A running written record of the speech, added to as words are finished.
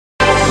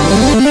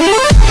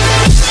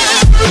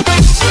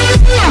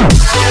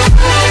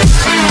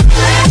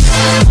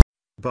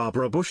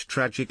Barbara Bush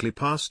tragically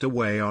passed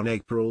away on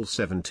April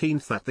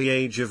 17 at the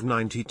age of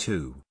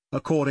 92,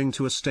 according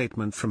to a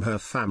statement from her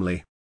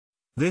family.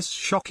 This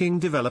shocking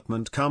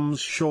development comes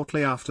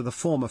shortly after the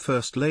former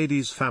First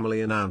Lady's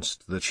family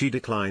announced that she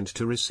declined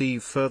to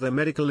receive further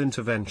medical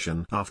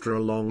intervention after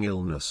a long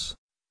illness.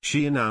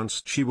 She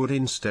announced she would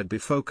instead be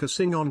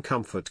focusing on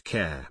comfort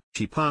care.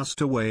 She passed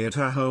away at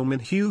her home in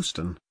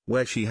Houston,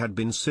 where she had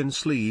been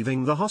since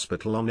leaving the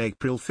hospital on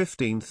April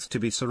 15 to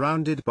be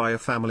surrounded by a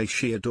family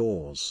she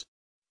adores.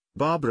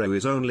 Barbara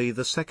is only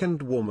the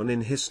second woman in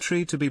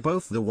history to be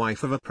both the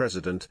wife of a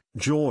president,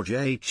 George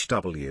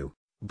H.W.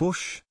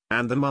 Bush,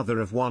 and the mother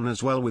of one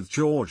as well. With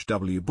George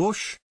W.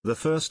 Bush, the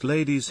First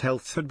Lady's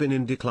health had been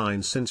in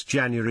decline since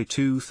January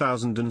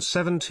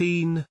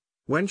 2017,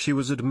 when she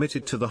was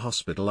admitted to the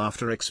hospital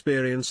after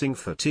experiencing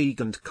fatigue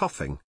and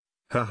coughing.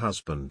 Her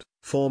husband,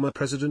 former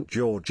President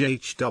George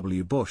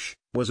H.W. Bush,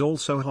 was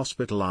also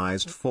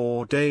hospitalized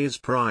 4 days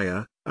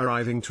prior,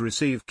 arriving to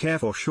receive care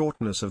for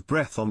shortness of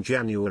breath on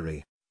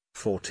January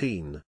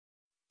 14.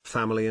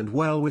 Family and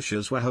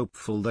well-wishers were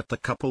hopeful that the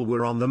couple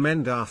were on the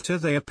mend after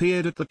they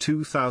appeared at the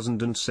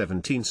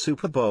 2017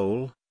 Super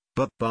Bowl,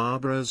 but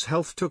Barbara's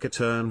health took a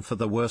turn for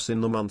the worse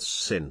in the months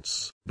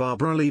since.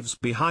 Barbara leaves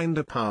behind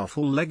a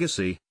powerful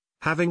legacy,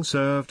 having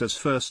served as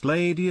First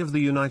Lady of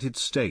the United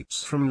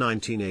States from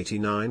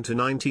 1989 to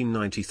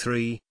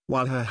 1993,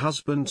 while her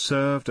husband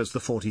served as the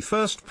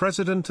 41st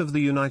President of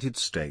the United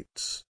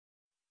States.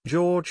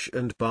 George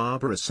and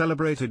Barbara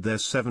celebrated their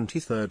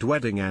 73rd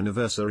wedding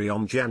anniversary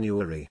on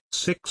January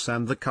 6,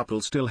 and the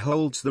couple still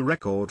holds the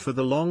record for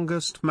the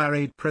longest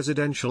married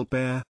presidential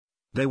pair.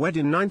 They wed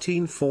in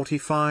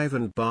 1945,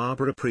 and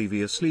Barbara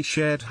previously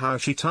shared how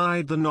she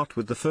tied the knot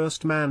with the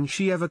first man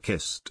she ever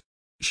kissed.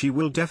 She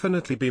will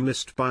definitely be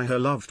missed by her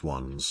loved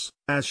ones,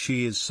 as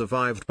she is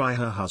survived by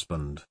her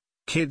husband,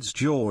 kids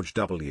George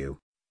W.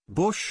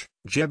 Bush,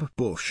 Jeb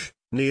Bush,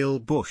 Neil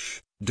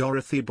Bush,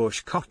 Dorothy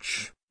Bush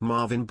Koch,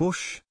 Marvin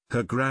Bush,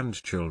 her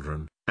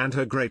grandchildren, and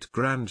her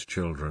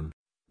great-grandchildren.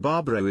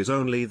 Barbara is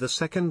only the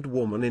second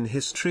woman in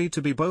history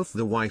to be both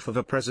the wife of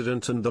a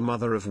president and the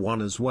mother of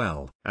one as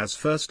well. As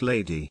First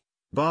Lady,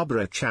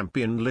 Barbara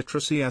championed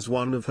literacy as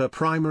one of her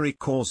primary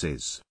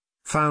causes,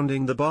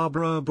 founding the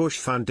Barbara Bush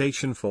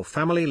Foundation for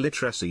Family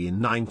Literacy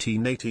in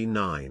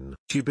 1989.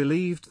 She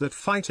believed that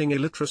fighting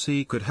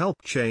illiteracy could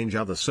help change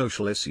other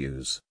social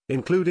issues,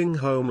 including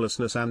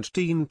homelessness and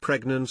teen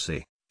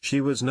pregnancy. She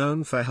was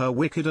known for her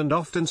wicked and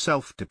often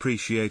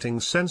self-depreciating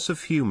sense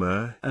of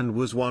humor and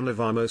was one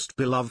of our most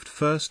beloved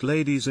First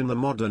Ladies in the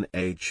modern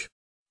age.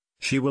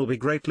 She will be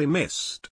greatly missed.